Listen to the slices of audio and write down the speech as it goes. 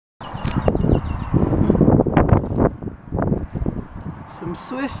Some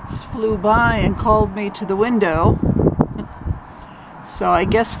swifts flew by and called me to the window. So I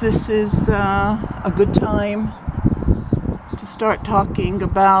guess this is a good time to start talking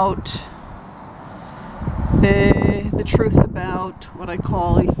about the truth about what I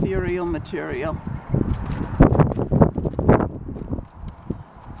call ethereal material.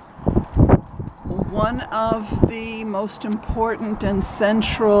 One of the most important and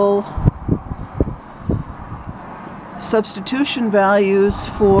central substitution values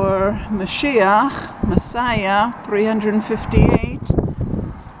for Mashiach, Messiah, 358,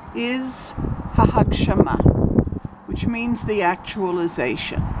 is ההגשמה, which means the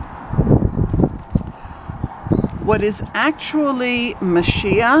actualization. What is actually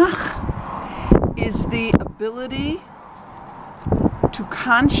Mashiach is the ability to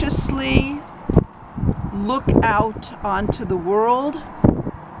consciously look out onto the world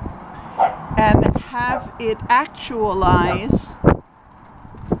and have it actualize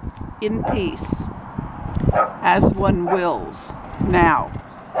in peace as one wills. Now,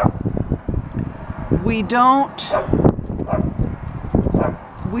 we don't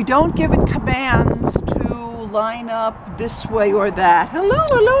give it commands to line up this way or that.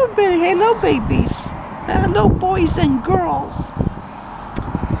 Hello babies. Hello boys and girls.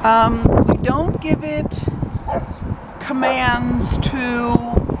 We don't give it commands to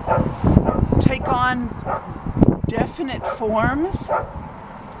take on definite forms.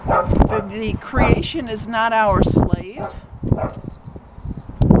 The creation is not our slave.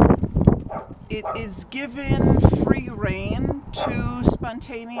 It is given free rein to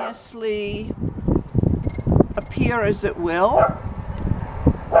spontaneously appear as it will.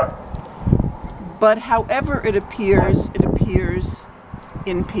 But however it appears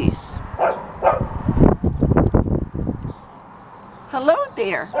in peace. Hello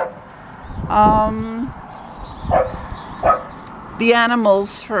there. The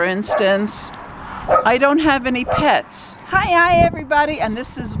animals, for instance, I don't have any pets. Hi everybody, and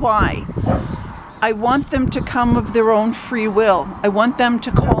this is why. I want them to come of their own free will. I want them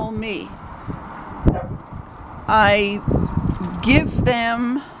to call me. I give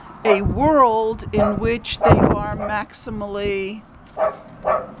them a world in which they are maximally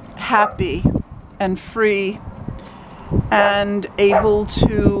happy and free and able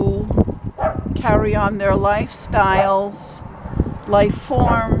to carry on their lifestyles, life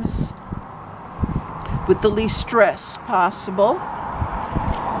forms with the least stress possible.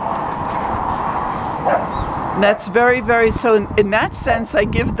 And that's very, so in that sense I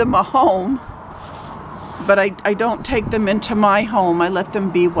give them a home, but I don't take them into my home. I let them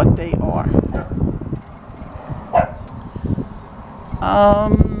be what they are.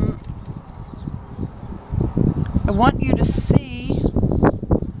 I want you to see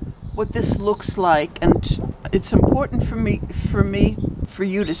what this looks like, and it's important for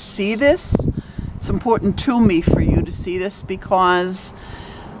you to see this. It's important to me for you to see this, because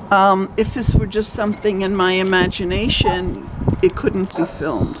if this were just something in my imagination, it couldn't be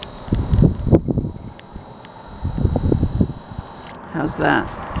filmed. How's that?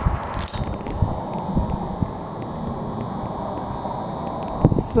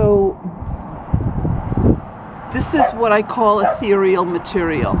 So this is what I call ethereal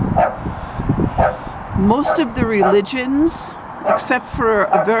material. Most of the religions, except for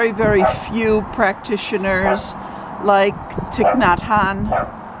a very few practitioners like Thich Nhat Hanh,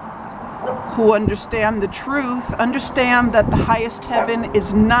 who understand the truth, understand that the highest heaven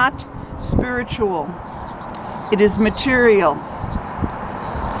is not spiritual. It is material.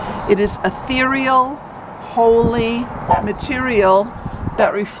 It is ethereal, holy material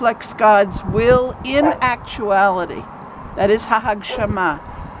that reflects God's will in actuality. That is ההגשמה,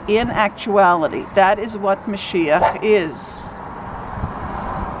 in actuality. That is what Mashiach is.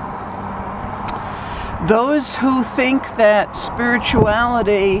 Those who think that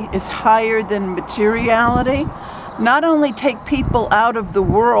spirituality is higher than materiality not only take people out of the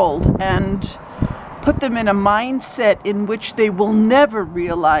world and put them in a mindset in which they will never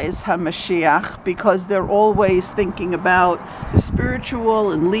realize HaMashiach, because they're always thinking about the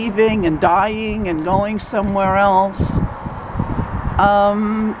spiritual and leaving and dying and going somewhere else.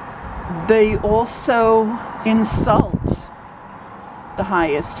 They also insult the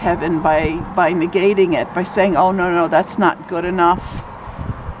highest heaven by negating it, by saying, oh no, that's not good enough.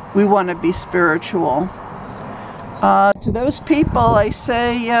 We want to be spiritual. To those people I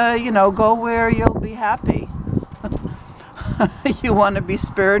say, go where you'll be happy. You want to be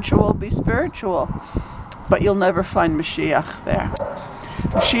spiritual, but you'll never find Mashiach there.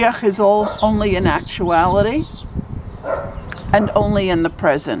 Mashiach is only in actuality and only in the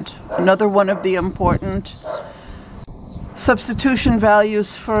present. Another one of the important Substitution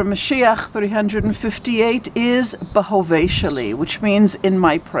values for Mashiach 358 is bahwa, which means in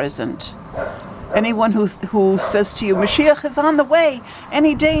my present. Anyone who says to you, Mashiach is on the way,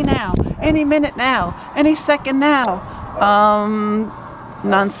 any day now, any minute now, any second now,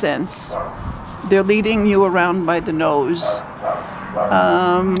 nonsense. They're leading you around by the nose,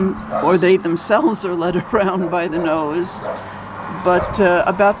 or they themselves are led around by the nose. But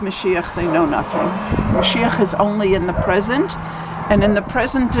about Mashiach, they know nothing. Mashiach is only in the present, and in the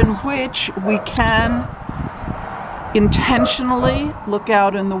present in which we can intentionally look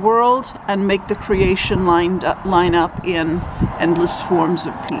out in the world and make the creation line up in endless forms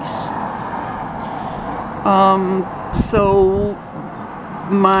of peace. So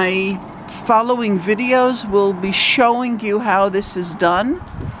my following videos will be showing you how this is done.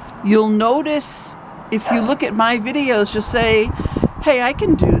 You'll notice, if you look at my videos, you'll say, hey, I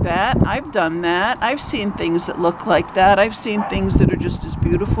can do that. I've done that. I've seen things that look like that. I've seen things that are just as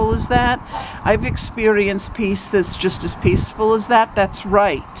beautiful as that. I've experienced peace that's just as peaceful as that. That's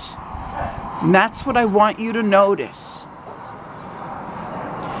right. And that's what I want you to notice.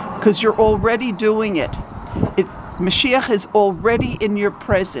 Because you're already doing it. Mashiach is already in your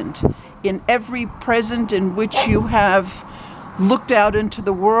present. In every present in which you have looked out into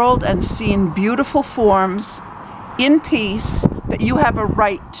the world and seen beautiful forms in peace that you have a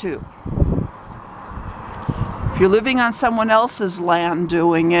right to. If you're living on someone else's land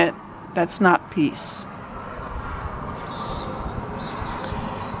doing it, that's not peace.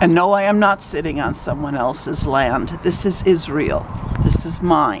 And no, I am not sitting on someone else's land. This is Israel. This is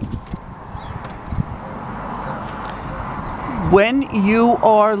mine. When you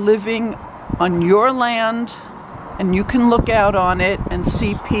are living on your land and you can look out on it and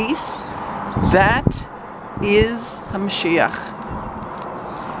see peace, that is Mashiach.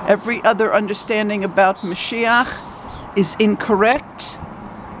 Every other understanding about Mashiach is incorrect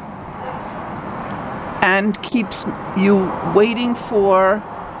and keeps you waiting for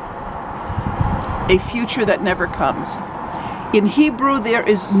a future that never comes. In Hebrew, there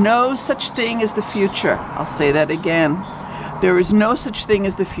is no such thing as the future. I'll say that again. There is no such thing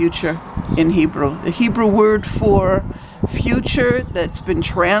as the future in Hebrew. The Hebrew word for future that's been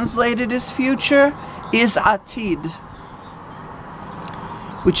translated as future is atid,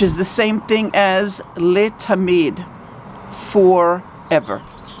 which is the same thing as letamid, forever.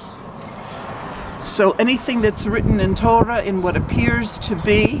 So anything that's written in Torah in what appears to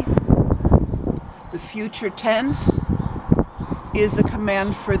be the future tense is a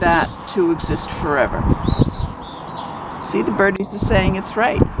command for that to exist forever. See, the birdies are saying it's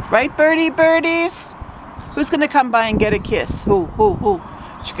right. Right, birdies? Who's going to come by and get a kiss? Who?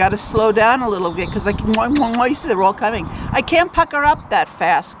 But you got to slow down a little bit because I can. See, they're all coming. I can't pucker up that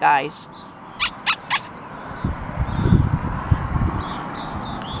fast, guys.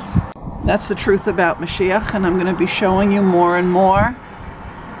 That's the truth about Mashiach, and I'm going to be showing you more and more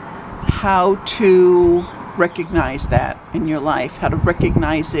how to recognize that in your life, how to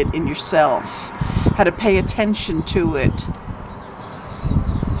recognize it in yourself, how to pay attention to it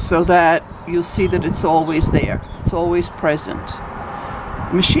so that you'll see that it's always there. It's always present.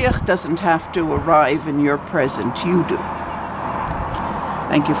 Mashiach doesn't have to arrive in your present. You do.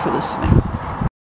 Thank you for listening.